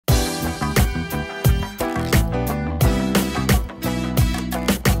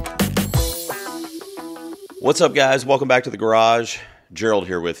What's up, guys? Welcome back to the garage. Gerald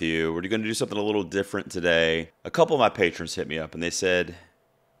here with you. We're going to do something a little different today. A couple of my patrons hit me up and they said,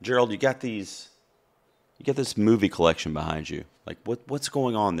 Gerald, you got this movie collection behind you. Like, what's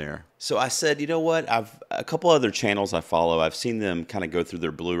going on there? So I said, you know what? A couple other channels I follow, I've seen them kind of go through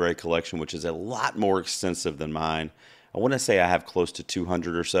their Blu-ray collection, which is a lot more extensive than mine. I want to say I have close to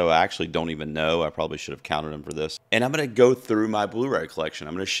 200 or so. I actually don't even know. I probably should have counted them for this. And I'm going to go through my Blu-ray collection.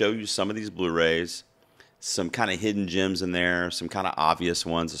 I'm going to show you some of these Blu-rays, some kind of hidden gems in there, some kind of obvious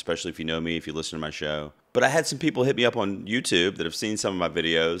ones, especially if you know me, if you listen to my show. But I had some people hit me up on YouTube that have seen some of my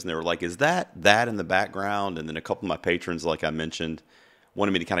videos, and they were like, is that in the background? And then a couple of my patrons, like I mentioned,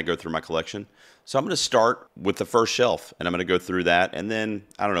 wanted me to kind of go through my collection. So I'm going to start with the first shelf, and I'm going to go through that. And then,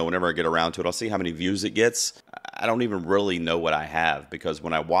 I don't know, whenever I get around to it, I'll see how many views it gets. I don't even really know what I have, because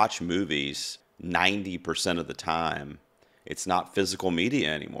when I watch movies, 90% of the time, it's not physical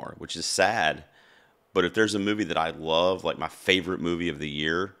media anymore, which is sad. But if there's a movie that I love, like my favorite movie of the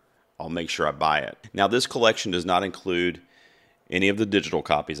year, I'll make sure I buy it. Now, this collection does not include any of the digital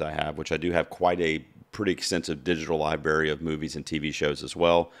copies I have, which I do have quite a pretty extensive digital library of movies and TV shows as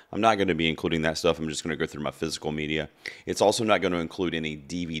well. I'm not going to be including that stuff. I'm just going to go through my physical media. It's also not going to include any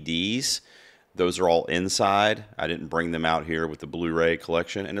DVDs. Those are all inside. I didn't bring them out here with the Blu-ray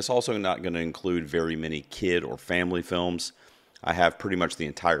collection. And it's also not going to include very many kid or family films. I have pretty much the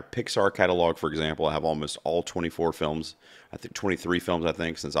entire Pixar catalog, for example. I have almost all 24 films, I think 23 films, I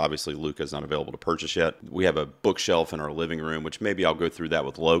think, since obviously Luca's not available to purchase yet. We have a bookshelf in our living room, which maybe I'll go through that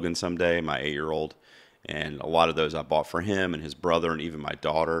with Logan someday, my 8-year-old. And a lot of those I bought for him and his brother and even my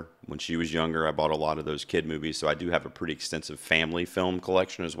daughter. When she was younger, I bought a lot of those kid movies. So I do have a pretty extensive family film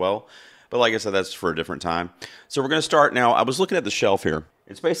collection as well. But like I said, that's for a different time. So we're going to start now. I was looking at the shelf here.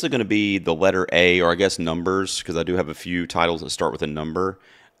 It's basically going to be the letter A, or I guess numbers, because I do have a few titles that start with a number,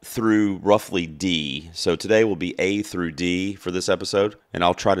 through roughly D. So today will be A through D for this episode. And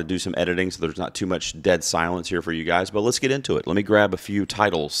I'll try to do some editing so there's not too much dead silence here for you guys. But let's get into it. Let me grab a few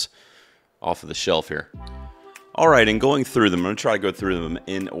titles off of the shelf here. All right, and going through them, I'm going to try to go through them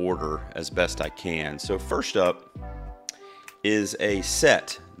in order as best I can. So first up is a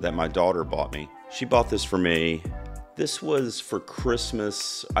set that my daughter bought me. She bought this for me. This was for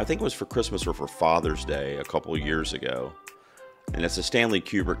Christmas. I think it was for Christmas or for Father's Day a couple of years ago. And it's a Stanley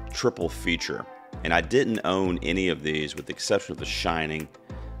Kubrick triple feature. And I didn't own any of these with the exception of The Shining.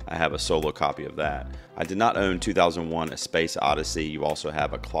 I have a solo copy of that. I did not own 2001 A Space Odyssey. You also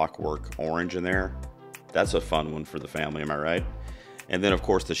have A Clockwork Orange in there. That's a fun one for the family, am I right? And then, of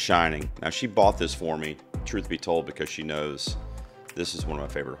course, The Shining. Now, she bought this for me, truth be told, because she knows this is one of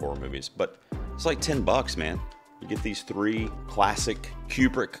my favorite horror movies. But it's like 10 bucks, man. You get these 3 classic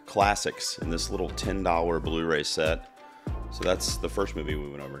Kubrick classics in this little $10 Blu-ray set. So that's the first movie we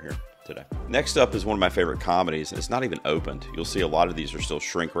went over here today. Next up is one of my favorite comedies, and it's not even opened. You'll see a lot of these are still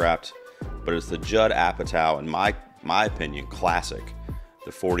shrink wrapped, but it's the Judd Apatow, in my opinion, classic,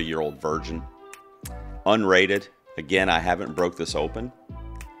 The 40-Year-Old Virgin. Unrated. Again, I haven't broke this open,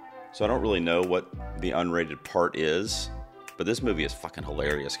 so I don't really know what the unrated part is, but this movie is fucking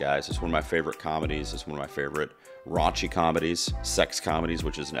hilarious, guys. It's one of my favorite comedies. It's one of my favorite raunchy comedies, sex comedies,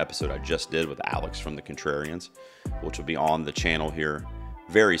 which is an episode I just did with Alex from The Contrarians, which will be on the channel here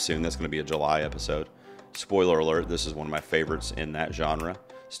very soon. That's going to be a July episode. Spoiler alert, this is one of my favorites in that genre.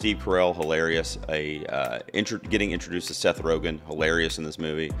 Steve Carell, hilarious. Getting introduced to Seth Rogen, hilarious in this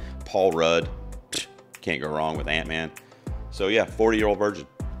movie. Paul Rudd, can't go wrong with Ant-Man. So yeah, 40-Year-Old Virgin.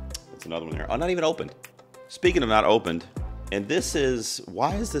 That's another one there. Oh, not even opened. Speaking of not opened, and this is,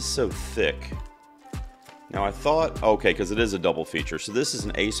 why is this so thick? Now I thought, okay, because it is a double feature. So this is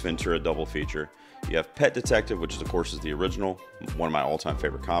an Ace Ventura double feature. You have Pet Detective, which is, of course, is the original, one of my all-time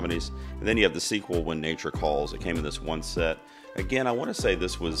favorite comedies. And then you have the sequel, When Nature Calls. It came in this one set. Again, I want to say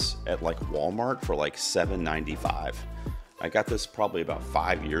this was at like Walmart for like $7.95. I got this probably about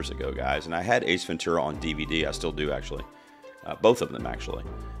 5 years ago, guys. And I had Ace Ventura on DVD. I still do, actually. Both of them, actually.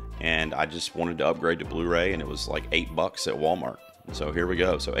 And I just wanted to upgrade to Blu-ray, and it was like $8 at Walmart. So here we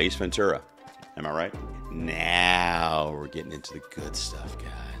go. So Ace Ventura. Am I right? Now we're getting into the good stuff,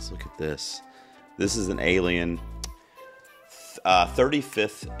 guys. Look at this. This is an Alien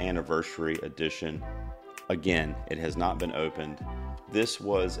 35th anniversary edition. Again, it has not been opened. This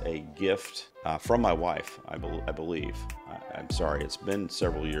was a gift from my wife, I believe. I'm sorry, it's been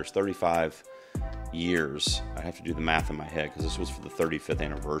several years, 35 years. I have to do the math in my head because this was for the 35th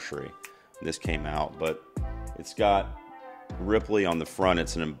anniversary. This came out, but it's got Ripley on the front.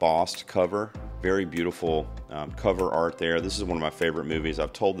 It's an embossed cover. Very beautiful cover art there. This is one of my favorite movies.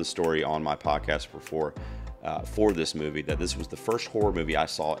 I've told this story on my podcast before for this movie, that this was the first horror movie I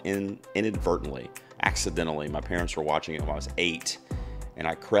saw inadvertently. accidentally. My parents were watching it when I was 8, and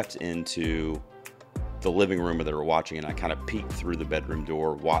I crept into the living room where they were watching, and I kind of peeked through the bedroom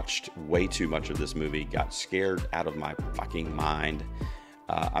door, watched way too much of this movie, got scared out of my fucking mind.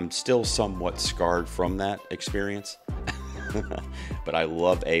 I'm still somewhat scarred from that experience, but I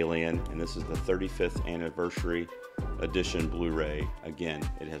love Alien, and this is the 35th anniversary edition Blu-ray. Again,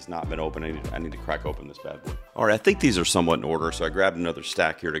 it has not been opened. I need to crack open this bad boy. All right, I think these are somewhat in order, so I grabbed another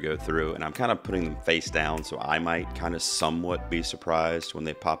stack here to go through, and I'm kind of putting them face down, so I might kind of somewhat be surprised when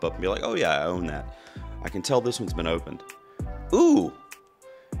they pop up and be like, oh yeah, I own that. I can tell this one's been opened. Ooh!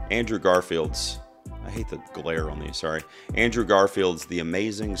 Andrew Garfield's, I hate the glare on these, sorry. Andrew Garfield's The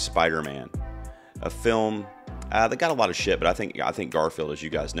Amazing Spider-Man. A film that got a lot of shit, but I think Garfield, as you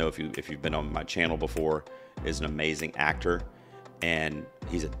guys know if you've been on my channel before, is an amazing actor, and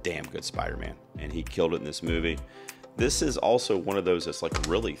he's a damn good Spider-Man, and he killed it in this movie. This is also one of those that's like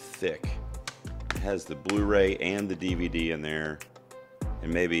really thick. It has the Blu-ray and the DVD in there,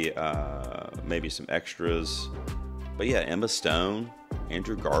 and maybe some extras. But yeah, Emma Stone,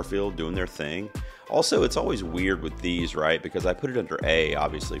 Andrew Garfield doing their thing. Also, it's always weird with these, right? Because I put it under A,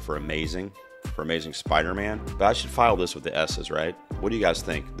 obviously, for Amazing Spider-Man. But I should file this with the S's, right? What do you guys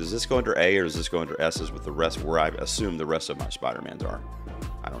think? Does this go under A, or does this go under S's with the rest, where I assume the rest of my Spider-Mans are?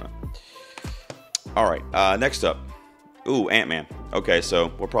 I don't know. All right, next up. Ooh, Ant-Man. Okay,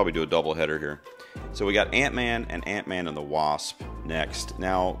 so we'll probably do a double header here. So we got Ant-Man and Ant-Man and the Wasp next.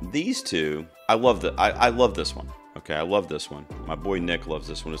 Now, these two, I love this one. Okay, I love this one. My boy Nick loves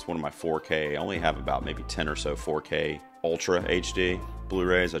this one. It's one of my 4K. I only have about maybe 10 or so 4K Ultra HD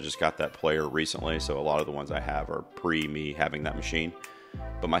Blu-rays. I just got that player recently, so a lot of the ones I have are pre me having that machine.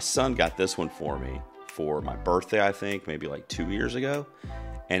 But my son got this one for me for my birthday, I think, maybe like 2 years ago.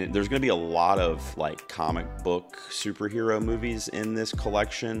 And there's going to be a lot of like comic book superhero movies in this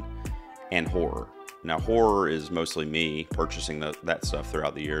collection, and horror. Now, horror is mostly me purchasing that stuff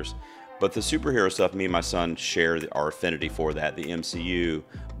throughout the years. But the superhero stuff, me and my son share our affinity for that. The MCU,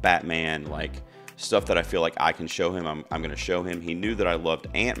 Batman, like stuff that I feel like I can show him, I'm going to show him. He knew that I loved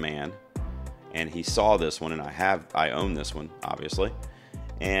Ant-Man, and he saw this one, and I own this one, obviously.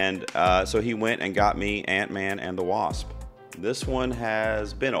 And so he went and got me Ant-Man and the Wasp. This one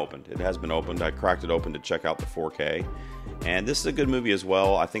has been opened. It has been opened. I cracked it open to check out the 4K. And this is a good movie as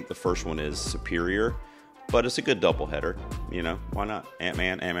well. I think the first one is superior, but it's a good doubleheader. You know, why not?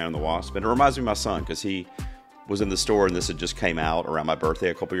 Ant-Man and the Wasp. And it reminds me of my son, because he was in the store and this had just came out around my birthday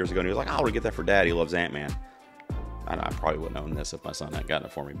a couple years ago, and he was like, oh, I want to get that for Dad. He loves Ant-Man. I probably wouldn't own this if my son hadn't gotten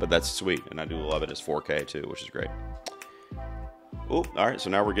it for me, but that's sweet, and I do love it as 4K too, which is great. Oh, all right, so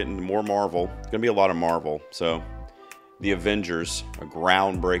now we're getting more Marvel. It's going to be a lot of Marvel. So The Avengers, a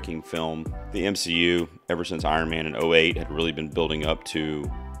groundbreaking film. The MCU, ever since Iron Man in 2008, had really been building up to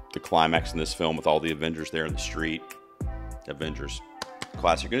the climax in this film with all the Avengers there in the street. Avengers.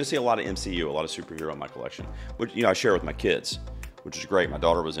 Classic. You're going to see a lot of MCU, a lot of superhero in my collection, which, you know, I share with my kids, which is great. My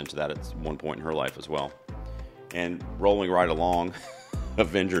daughter was into that at one point in her life as well. And rolling right along,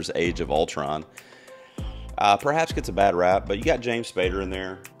 Avengers Age of Ultron. Perhaps gets a bad rap, but you got James Spader in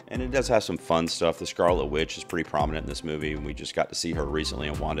there. And it does have some fun stuff. The Scarlet Witch is pretty prominent in this movie, and we just got to see her recently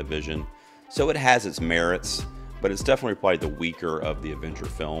in WandaVision. So it has its merits, but it's definitely probably the weaker of the Avenger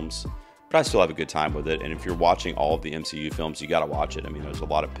films. But I still have a good time with it, and if you're watching all of the MCU films, you got to watch it. I mean, there's a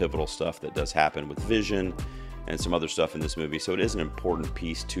lot of pivotal stuff that does happen with Vision and some other stuff in this movie, so it is an important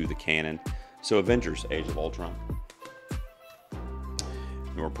piece to the canon. So Avengers, Age of Ultron.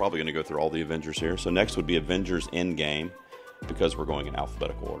 And we're probably going to go through all the Avengers here. So next would be Avengers Endgame, because we're going in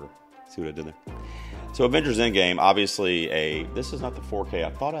alphabetical order. See what I did there? So Avengers Endgame, obviously this is not the 4K. I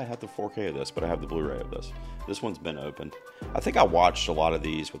thought I had the 4K of this, but I have the Blu-ray of this. This one's been opened. I think I watched a lot of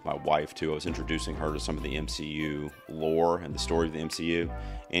these with my wife too. I was introducing her to some of the MCU lore and the story of the MCU.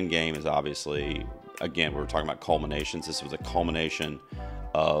 Endgame is obviously, again, we were talking about culminations. This was a culmination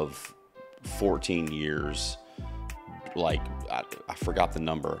of 14 years. Like, I forgot the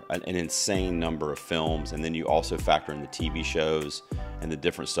number, an insane number of films, and then you also factor in the TV shows and the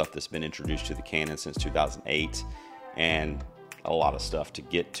different stuff that's been introduced to the canon since 2008, and a lot of stuff to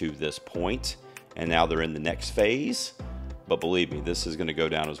get to this point. And now they're in the next phase, but believe me, this is going to go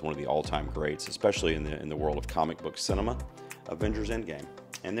down as one of the all-time greats, especially in the world of comic book cinema. Avengers Endgame.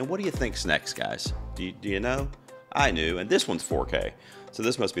 And then what do you think's next, guys? Do you know? I knew, and this one's 4K, so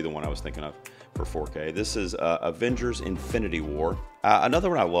this must be the one I was thinking of for 4K. This is Avengers Infinity War. Another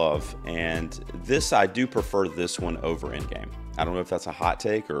one I love, and this, I do prefer this one over Endgame. I don't know if that's a hot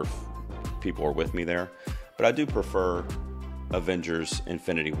take or if people are with me there, but I do prefer Avengers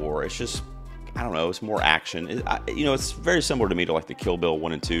Infinity War. It's just, I don't know, it's more action. You know, it's very similar to me to like the Kill Bill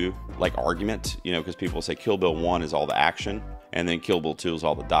 1 and 2 like argument, you know, because people say Kill Bill 1 is all the action and then Kill Bill 2 is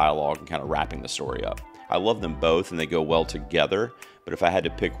all the dialogue and kind of wrapping the story up. I love them both and they go well together, but if I had to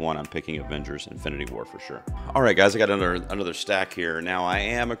pick one, I'm picking Avengers Infinity War for sure. All right, guys, I got another stack here. Now, I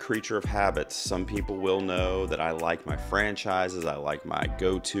am a creature of habits. Some people will know that I like my franchises. I like my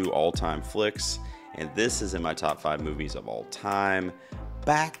go-to all-time flicks, and this is in my top 5 movies of all time.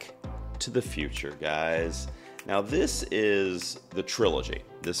 Back to the Future, guys. Now, this is the trilogy.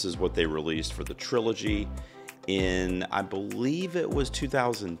 This is what they released for the trilogy in, I believe it was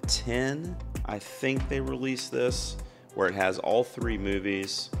 2010. I think they released this, where it has all 3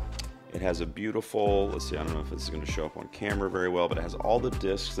 movies. It has a beautiful, let's see, I don't know if this is going to show up on camera very well, but it has all the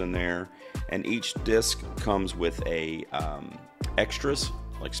discs in there, and each disc comes with a extras,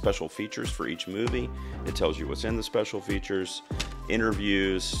 like special features for each movie. It tells you what's in the special features,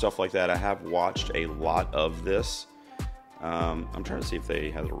 interviews, stuff like that. I have watched a lot of this. I'm trying to see if they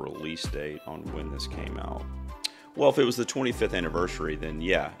had a release date on when this came out. Well, if it was the 25th anniversary, then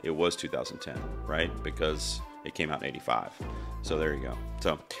yeah, it was 2010, right? Because it came out in 85. So there you go.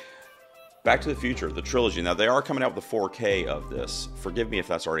 So Back to the Future, the trilogy. Now, they are coming out with the 4K of this. Forgive me if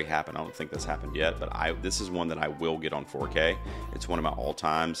that's already happened. I don't think that's happened yet, but this is one that I will get on 4K. It's one of my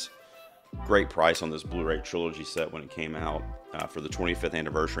all-times. Great price on this Blu-ray trilogy set when it came out for the 25th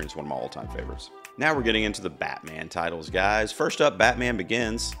anniversary. It's one of my all-time favorites. Now we're getting into the Batman titles, guys. First up, Batman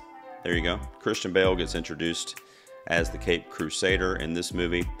Begins. There you go. Christian Bale gets introduced as the Caped Crusader in this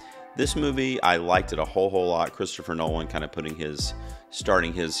movie. This movie, I liked it a whole lot. Christopher Nolan kind of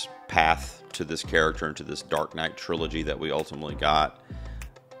starting his path to this character and to this Dark Knight trilogy that we ultimately got.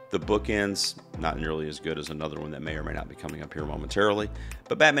 The bookends, not nearly as good as another one that may or may not be coming up here momentarily.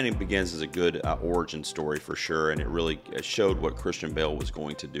 But Batman Begins is a good origin story for sure, and it really showed what Christian Bale was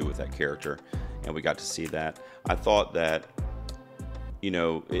going to do with that character, and we got to see that. I thought that, you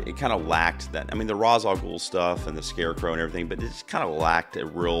know, it kind of lacked that. I mean, the Ra's al Ghul stuff and the Scarecrow and everything, but it just kind of lacked a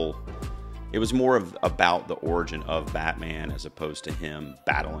real... It was more about the origin of Batman as opposed to him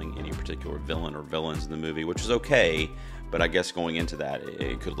battling any particular villain or villains in the movie, which is okay, but I guess going into that,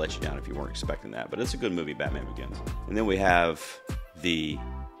 it could let you down if you weren't expecting that. But it's a good movie, Batman Begins. And then we have the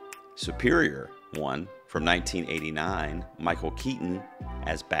superior one from 1989, Michael Keaton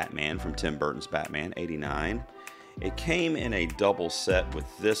as Batman from Tim Burton's Batman, 89. It came in a double set with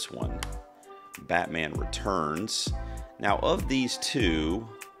this one, Batman Returns. Now, of these two,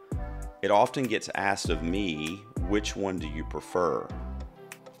 it often gets asked of me, which one do you prefer?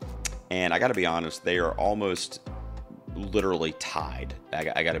 And I gotta be honest, they are almost literally tied.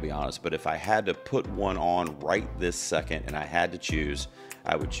 I gotta be honest, but if I had to put one on right this second and I had to choose,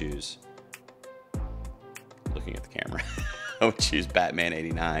 I would choose, looking at the camera, I would choose Batman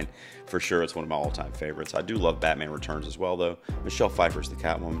 89. For sure, it's one of my all-time favorites. I do love Batman Returns as well, though. Michelle Pfeiffer's the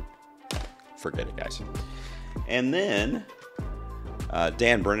Catwoman. Forget it, guys. And then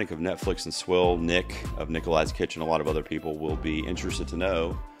Dan Brennick of Netflix and Swill, Nick of Nikolai's Kitchen, a lot of other people will be interested to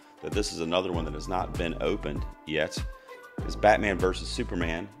know that this is another one that has not been opened yet. It's Batman vs.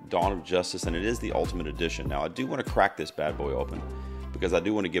 Superman, Dawn of Justice, and it is the Ultimate Edition. Now, I do want to crack this bad boy open because I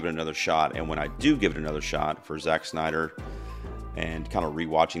do want to give it another shot, and when I do give it another shot for Zack Snyder and kind of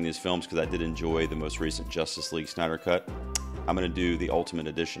rewatching these films, because I did enjoy the most recent Justice League Snyder Cut, I'm going to do the Ultimate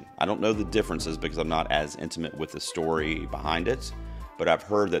Edition. I don't know the differences because I'm not as intimate with the story behind it, but I've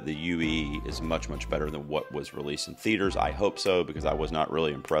heard that the UE is much, much better than what was released in theaters. I hope so, because I was not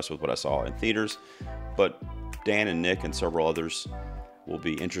really impressed with what I saw in theaters. But Dan and Nick and several others will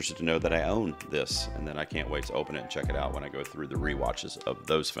be interested to know that I own this, and then I can't wait to open it and check it out when I go through the rewatches of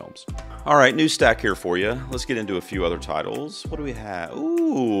those films. All right, new stack here for you. Let's get into a few other titles. What do we have?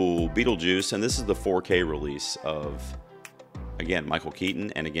 Ooh, Beetlejuice, and this is the 4K release of, again, Michael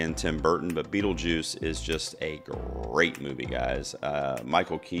Keaton and again Tim Burton, but Beetlejuice is just a great movie, guys.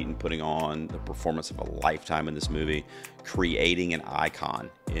 Michael Keaton putting on the performance of a lifetime in this movie, creating an icon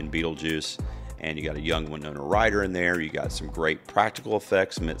in Beetlejuice. And you got a young Winona Ryder in there. You got some great practical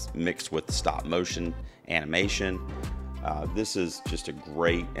effects mixed with stop motion animation. This is just a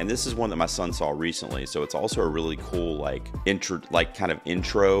great, and this is one that my son saw recently. So it's also a really cool, like kind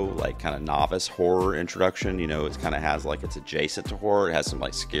of novice horror introduction. You know, it kind of has like, it's adjacent to horror. It has some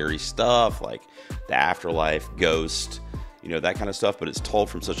like scary stuff, like the afterlife, ghost, you know, that kind of stuff. But it's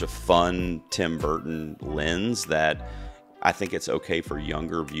told from such a fun Tim Burton lens that I think it's okay for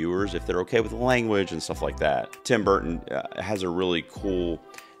younger viewers if they're okay with the language and stuff like that. Tim Burton has a really cool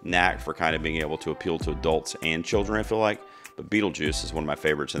knack for kind of being able to appeal to adults and children, I feel like. But Beetlejuice is one of my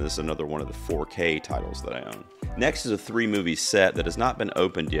favorites, and this is another one of the 4K titles that I own. Next is a 3-movie set that has not been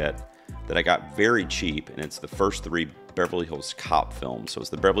opened yet. that I got very cheap, and it's the first 3 Beverly Hills Cop films. So it's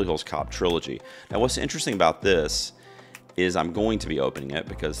the Beverly Hills Cop trilogy. Now, what's interesting about this is I'm going to be opening it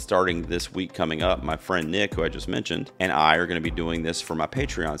because starting this week coming up, my friend Nick, who I just mentioned, and I are going to be doing this for my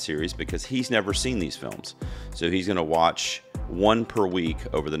Patreon series because he's never seen these films. So he's going to watch 1 per week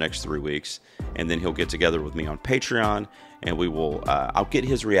over the next 3 weeks, and then he'll get together with me on Patreon, and we will I'll get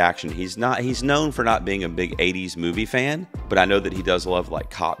his reaction. He's known for not being a big 80s movie fan, but I know that he does love like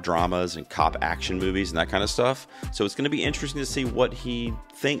cop dramas and cop action movies and that kind of stuff. So it's going to be interesting to see what he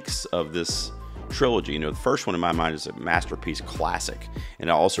thinks of this trilogy. You know, the first one in my mind is a masterpiece classic, and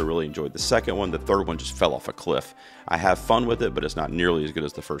I also really enjoyed the second one. The third one just fell off a cliff. I have fun with it, but it's not nearly as good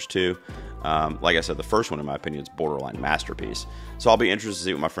as the first 2. Like I said, the first one, in my opinion, is borderline masterpiece. So I'll be interested to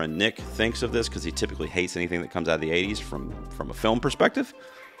see what my friend Nick thinks of this, because he typically hates anything that comes out of the 80s from a film perspective.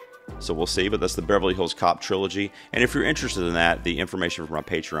 So we'll see, but that's the Beverly Hills Cop trilogy. And if you're interested in that, the information from my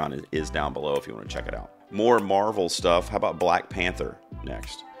Patreon is down below if you want to check it out. More Marvel stuff. How about Black Panther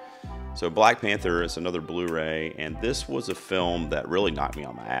next? So Black Panther is another Blu-ray, and this was a film that really knocked me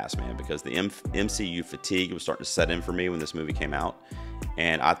on my ass, man, because the MCU fatigue was starting to set in for me when this movie came out,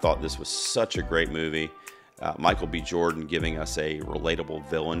 and I thought this was such a great movie. Michael B. Jordan giving us a relatable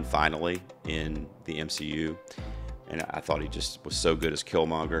villain finally in the MCU, and I thought he just was so good as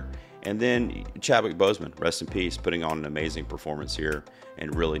Killmonger. And then Chadwick Boseman, rest in peace, putting on an amazing performance here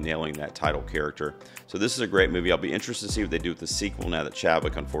and really nailing that title character. So this is a great movie. I'll be interested to see what they do with the sequel now that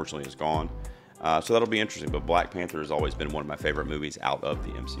Chadwick unfortunately is gone. So that'll be interesting. But Black Panther has always been one of my favorite movies out of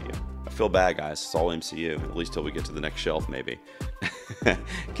the MCU. I feel bad, guys. It's all MCU, at least till we get to the next shelf, maybe.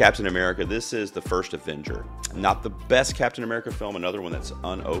 Captain America. This is the first Avenger. Not the best Captain America film, another one that's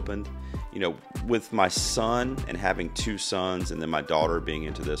unopened. You know, with my son and having 2 sons and then my daughter being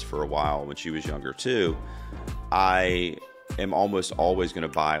into this for a while when she was younger too, I am almost always going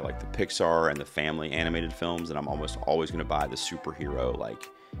to buy like the Pixar and the family animated films, and I'm almost always going to buy the superhero like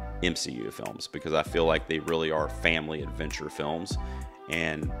MCU films, because I feel like they really are family adventure films,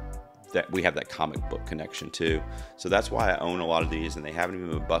 and that we have that comic book connection too. So that's why I own a lot of these, and they haven't even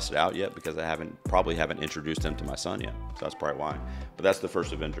been busted out yet because I probably haven't introduced them to my son yet. So that's probably why. But that's the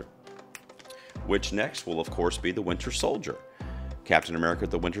first Avenger. Which next will, of course, be the Winter Soldier. Captain America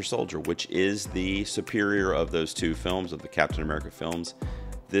the Winter Soldier, which is the superior of those 2 films, of the Captain America films.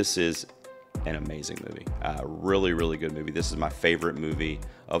 This is an amazing movie. Really, really good movie. This is my favorite movie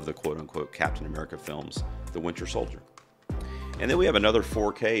of the quote-unquote Captain America films, The Winter Soldier. And then we have another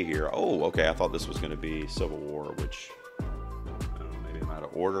 4K here. Oh, okay, I thought this was going to be Civil War, which, I don't know, maybe I'm out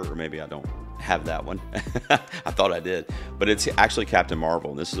of order, or maybe I don't have that one. I thought I did, but it's actually Captain Marvel,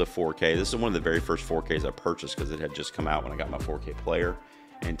 and this is a 4K. This is one of the very first 4Ks I purchased because it had just come out when I got my 4K player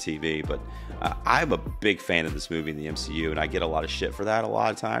and TV. But I'm a big fan of this movie in the MCU, and I get a lot of shit for that a lot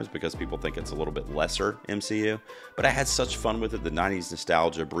of times because people think it's a little bit lesser MCU. But I had such fun with it. The 90s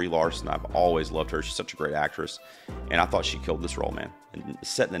nostalgia, Brie Larson, I've always loved her. She's such a great actress, and I thought she killed this role, man. And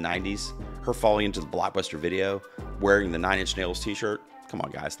set in the 90s, her falling into the Blockbuster Video, wearing the 9 Inch Nails t-shirt. Come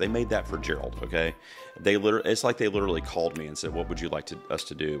on, guys. They made that for Gerald, okay? It's like they literally called me and said, what would you like us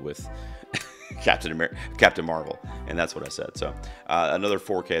to do with Captain Marvel? And that's what I said. So another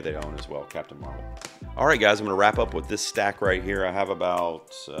 4K they own as well, Captain Marvel. All right, guys, I'm going to wrap up with this stack right here. I have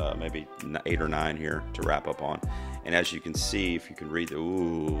about maybe 8 or 9 here to wrap up on. And as you can see, if you can read,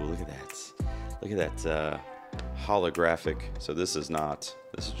 ooh, look at that. Look at that holographic. So this is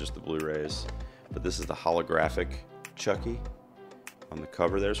just the Blu-rays, but this is the holographic Chucky on the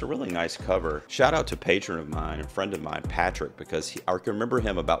cover there. It's a really nice cover. Shout out to a patron of mine, a friend of mine, Patrick, because I can remember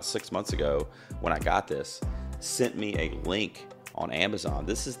him about 6 months ago when I got this, sent me a link on Amazon.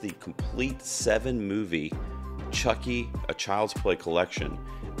 This is the complete 7-movie Chucky, a Child's Play collection.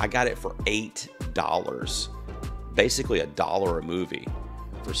 I got it for $8, basically $1 a movie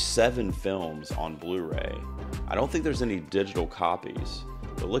for 7 films on Blu-ray. I don't think there's any digital copies,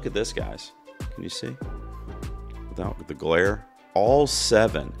 but look at this, guys. Can you see? Without the glare. All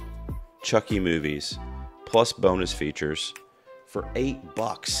 7 Chucky movies plus bonus features for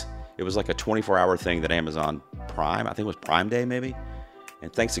 $8. It was like a 24-hour thing that Amazon Prime, I think it was Prime Day maybe.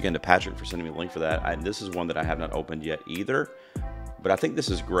 And thanks again to Patrick for sending me a link for that. This is one that I have not opened yet either. But I think this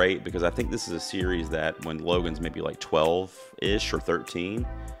is great because I think this is a series that when Logan's maybe like 12-ish or 13,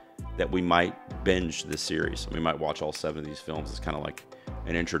 that we might binge this series. We might watch all 7 of these films. It's kind of like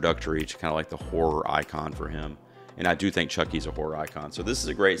an introductory to kind of like the horror icon for him. And I do think Chucky's a horror icon. So this is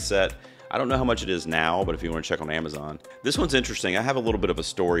a great set. I don't know how much it is now, but if you want to check on Amazon. This one's interesting. I have a little bit of a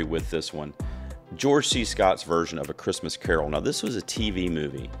story with this one. George C. Scott's version of A Christmas Carol. Now, this was a TV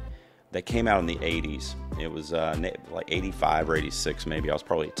movie that came out in the 80s. It was like 85 or 86 maybe. I was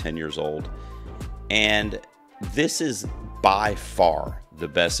probably 10 years old. And this is by far the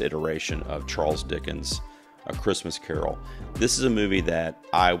best iteration of Charles Dickens' A Christmas Carol. This is a movie that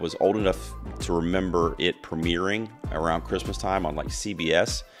I was old enough to remember it premiering around Christmas time on like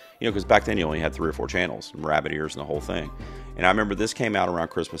CBS. You know, because back then you only had 3 or 4 channels, and rabbit ears and the whole thing. And I remember this came out around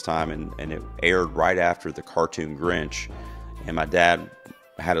Christmas time, and it aired right after the cartoon Grinch. And my dad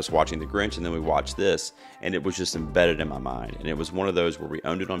had us watching the Grinch, and then we watched this, and it was just embedded in my mind. And it was one of those where we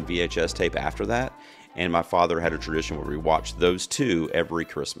owned it on VHS tape after that. And my father had a tradition where we watched those 2 every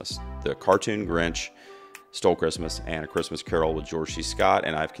Christmas. The cartoon Grinch, Stole Christmas, and A Christmas Carol with George C. Scott,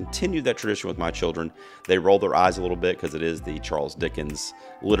 and I've continued that tradition with my children. They roll their eyes a little bit because it is the Charles Dickens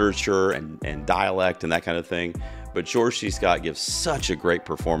literature and dialect and that kind of thing, but George C. Scott gives such a great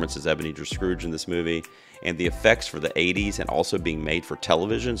performance as Ebenezer Scrooge in this movie, and the effects for the 80s and also being made for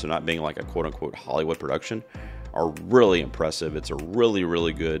television, so not being like a quote-unquote Hollywood production, are really impressive. It's a really,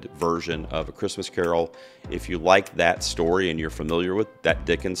 really good version of A Christmas Carol. If you like that story and you're familiar with that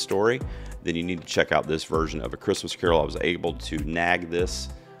Dickens story, then you need to check out this version of A Christmas Carol. I was able to nag this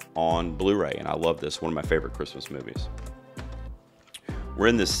on Blu-ray, and I love this. One of my favorite Christmas movies. We're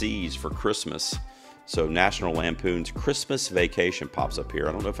in the seas for Christmas, so National Lampoon's Christmas Vacation pops up here.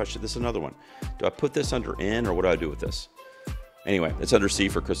 I don't know if I should. This is another one. Do I put this under N, or what do I do with this? Anyway, it's under C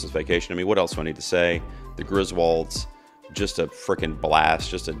for Christmas Vacation. I mean, what else do I need to say? The Griswolds, just a freaking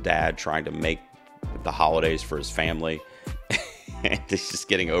blast. Just a dad trying to make the holidays for his family. And it's just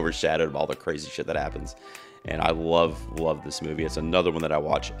getting overshadowed by all the crazy shit that happens. And I love this movie. It's another one that I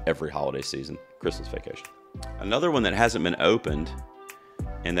watch every holiday season, Christmas Vacation. Another one that hasn't been opened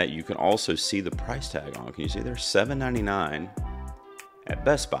and that you can also see the price tag on. Can you see there? $7.99 at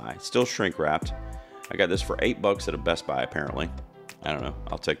Best Buy. Still shrink wrapped. I got this for $8 at a Best Buy, apparently. I don't know.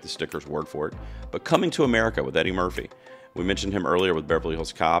 I'll take the sticker's word for it. But Coming to America with Eddie Murphy. We mentioned him earlier with Beverly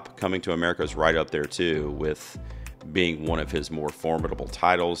Hills Cop. Coming to America is right up there, too, with being one of his more formidable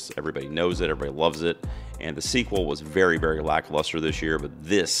titles. Everybody knows it. Everybody loves it. And the sequel was very, very lackluster this year, but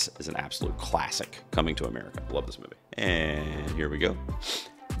this is an absolute classic, Coming to America. Love this movie. And here we go.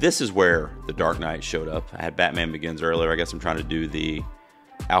 This is where The Dark Knight showed up. I had Batman Begins earlier. I guess I'm trying to do the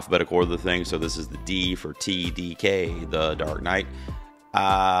alphabetical order of the thing. So this is the D for TDK, The Dark Knight.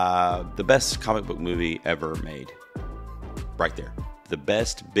 The best comic book movie ever made. Right there. The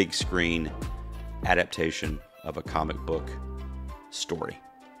best big screen adaptation of a comic book story.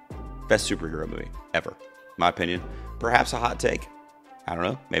 Best superhero movie ever. My opinion. Perhaps a hot take. I don't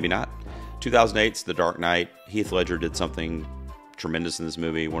know. Maybe not. 2008's The Dark Knight. Heath Ledger did something tremendous in this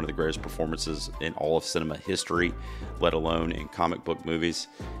movie. One of the greatest performances in all of cinema history, let alone in comic book movies.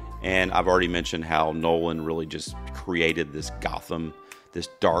 And I've already mentioned how Nolan really just created this Gotham, this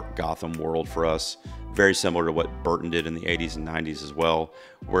dark Gotham world for us. Very similar to what Burton did in the 80s and 90s as well,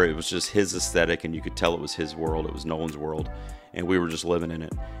 where it was just his aesthetic and you could tell it was his world, it was Nolan's world, and we were just living in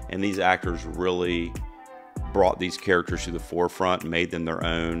it. And these actors really brought these characters to the forefront, made them their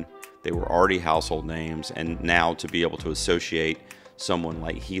own. They were already household names, and now to be able to associate someone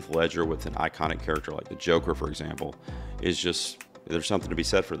like Heath Ledger with an iconic character like the Joker, for example, is just, there's something to be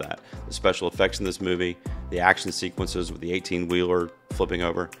said for that. The special effects in this movie, the action sequences with the 18-wheeler flipping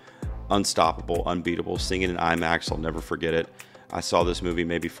over, unstoppable, unbeatable. Seeing it in IMAX, I'll never forget it. I saw this movie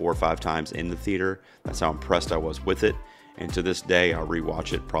maybe 4 or 5 times in the theater. That's how impressed I was with it. And to this day, I'll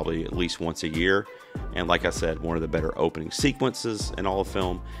rewatch it probably at least once a year. And like I said, one of the better opening sequences in all of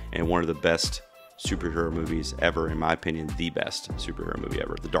film, and one of the best superhero movies ever, in my opinion, the best superhero movie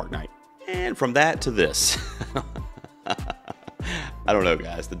ever, The Dark Knight. And from that to this. I don't know,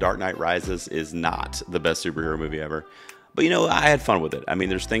 guys. The Dark Knight Rises is not the best superhero movie ever. But, you know, I had fun with it. I mean,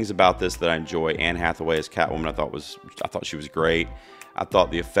 there's things about this that I enjoy. Anne Hathaway as Catwoman, I thought she was great. I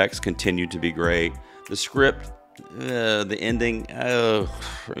thought the effects continued to be great. The script, the ending, I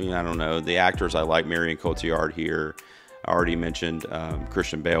don't know. The actors I like, Marion Cotillard here. I already mentioned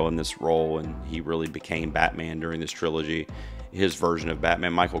Christian Bale in this role, and he really became Batman during this trilogy. His version of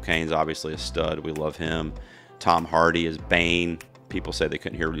Batman. Michael Caine's obviously a stud. We love him. Tom Hardy is Bane. People say they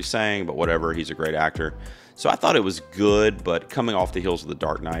couldn't hear what he's saying, but whatever. He's a great actor. So I thought it was good, but coming off the heels of The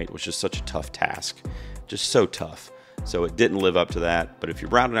Dark Knight was just such a tough task. Just so tough. So it didn't live up to that. But if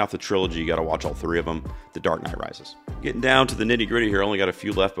you're rounding out the trilogy, you got to watch all 3 of them. The Dark Knight Rises. Getting down to the nitty gritty here. Only got a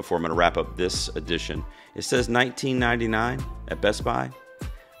few left before I'm going to wrap up this edition. It says $19.99 at Best Buy.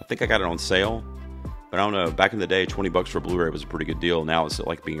 I think I got it on sale. But I don't know. Back in the day, $20 for Blu-ray was a pretty good deal. Now it's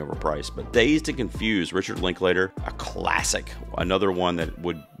like being overpriced. But Dazed and Confused, Richard Linklater, a classic. Another one that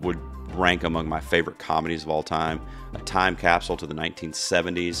would rank among my favorite comedies of all time. A time capsule to the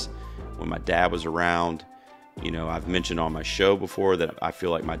 1970s when my dad was around. You know, I've mentioned on my show before that I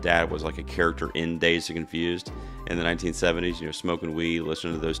feel like my dad was like a character in Dazed and Confused in the 1970s, you know, smoking weed,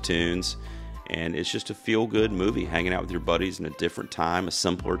 listening to those tunes. And it's just a feel-good movie, hanging out with your buddies in a different time, a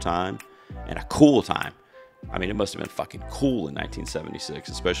simpler time, and a cool time. I mean, it must have been fucking cool in 1976,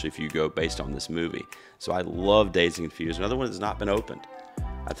 especially if you go based on this movie. So I love Dazed and Confused. Another one that's not been opened.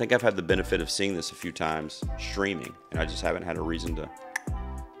 I think I've had the benefit of seeing this a few times streaming, and I just haven't had a reason to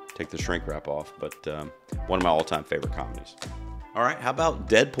take the shrink wrap off, but one of my all-time favorite comedies. All right, how about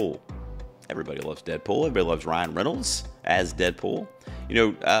Deadpool? Everybody loves Deadpool. Everybody loves Ryan Reynolds as Deadpool. You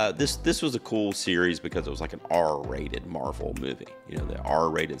know, this was a cool series because it was like an R-rated Marvel movie. You know, the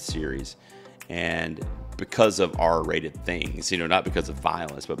R-rated series, and because of R-rated things, you know, not because of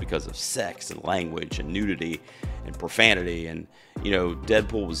violence, but because of sex and language and nudity and profanity. And, you know,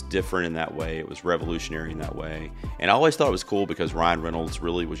 Deadpool was different in that way. It was revolutionary in that way. And I always thought it was cool because Ryan Reynolds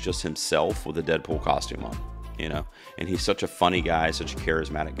really was just himself with a Deadpool costume on, you know, and he's such a funny guy, such a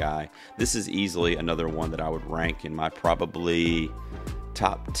charismatic guy. This is easily another one that I would rank in my probably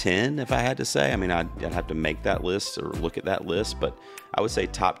top 10 if I had to say. I mean, I'd have to make that list or look at that list, but I would say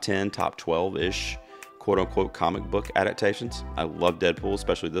top 10, top 12-ish quote-unquote comic book adaptations. I love Deadpool,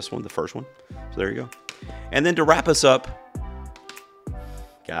 especially this one, the first one. So there you go. And then to wrap us up,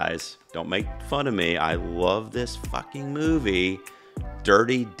 guys, don't make fun of me. I love this fucking movie,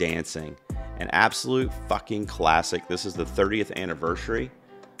 Dirty Dancing. An absolute fucking classic. This is the 30th anniversary.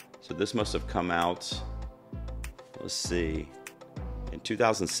 So this must have come out, let's see, in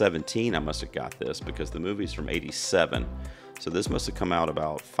 2017 I must have got this because the movie's from 87. So this must have come out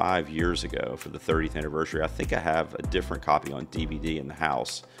about 5 years ago for the 30th anniversary. I think I have a different copy on DVD in the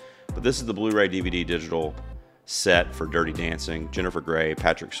house. But this is the Blu-ray DVD digital set for Dirty Dancing. Jennifer Grey,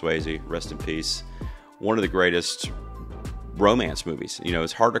 Patrick Swayze, rest in peace. One of the greatest romance movies. You know,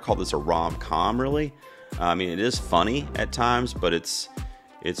 it's hard to call this a rom-com, really. I mean, it is funny at times, but it's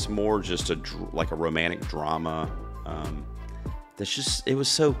more just like a romantic drama. It was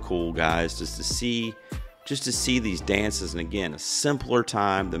so cool, guys, just to see these dances. And again, a simpler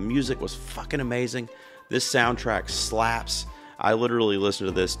time. The music was fucking amazing. This soundtrack slaps. I literally listen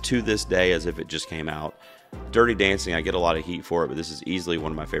to this day as if it just came out. Dirty Dancing, I get a lot of heat for it, but this is easily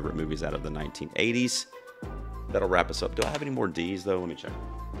one of my favorite movies out of the 1980s. That'll wrap us up. Do I have any more D's, though? Let me check.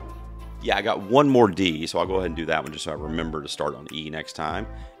 Yeah, I got one more D, so I'll go ahead and do that one just so I remember to start on E next time.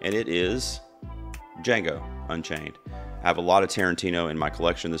 And it is Django Unchained. I have a lot of Tarantino in my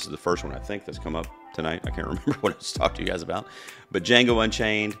collection. This is the first one, I think, that's come up tonight. I can't remember what I was talking to you guys about. But Django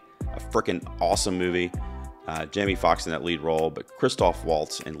Unchained, a freaking awesome movie. Jamie Foxx in that lead role, but Christoph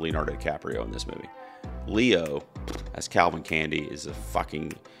Waltz and Leonardo DiCaprio in this movie. Leo, as Calvin Candy, is a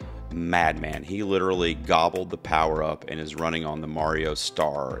fucking madman. He literally gobbled the power up and is running on the Mario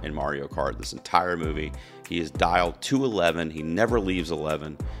star in Mario Kart this entire movie. He is dialed to 11. He never leaves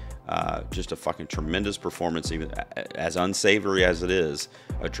 11. Just a fucking tremendous performance, even as unsavory as it is,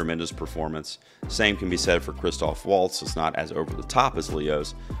 a tremendous performance. Same can be said for Christoph Waltz. It's not as over the top as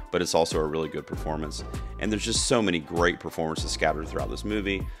Leo's, but it's also a really good performance. And there's just so many great performances scattered throughout this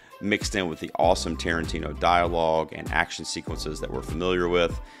movie, mixed in with the awesome Tarantino dialogue and action sequences that we're familiar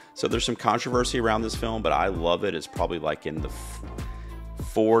with. So there's some controversy around this film, but I love it. It's probably like in the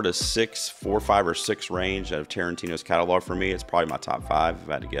 4, 5, or 6 range out of Tarantino's catalog for me. It's probably my top 5, if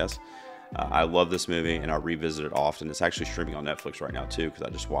I had to guess. I love this movie, and I revisit it often. It's actually streaming on Netflix right now, too, because I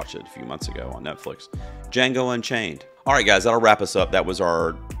just watched it a few months ago on Netflix. Django Unchained. All right, guys, that'll wrap us up. That was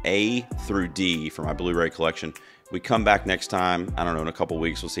our A through D for my Blu-ray collection. We come back next time, I don't know, in a couple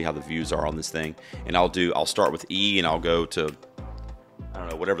weeks. We'll see how the views are on this thing. And I'll start with E, and I'll go to, I don't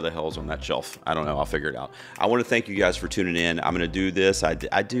know, whatever the hell's on that shelf. I don't know. I'll figure it out. I want to thank you guys for tuning in. I'm going to do this. I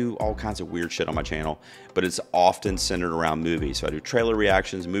do all kinds of weird shit on my channel, but it's often centered around movies. So I do trailer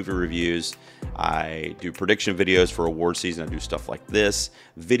reactions, movie reviews. I do prediction videos for award season. I do stuff like this.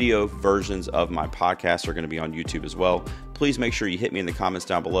 Video versions of my podcast are going to be on YouTube as well. Please make sure you hit me in the comments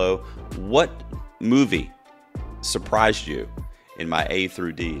down below. What movie surprised you in my A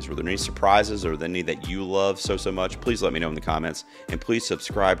through D's? Were there any surprises, or any that you love so much? Please let me know in the comments, and please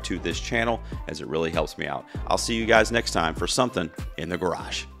subscribe to this channel as it really helps me out. I'll see you guys next time for something in the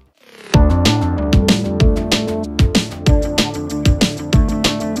garage.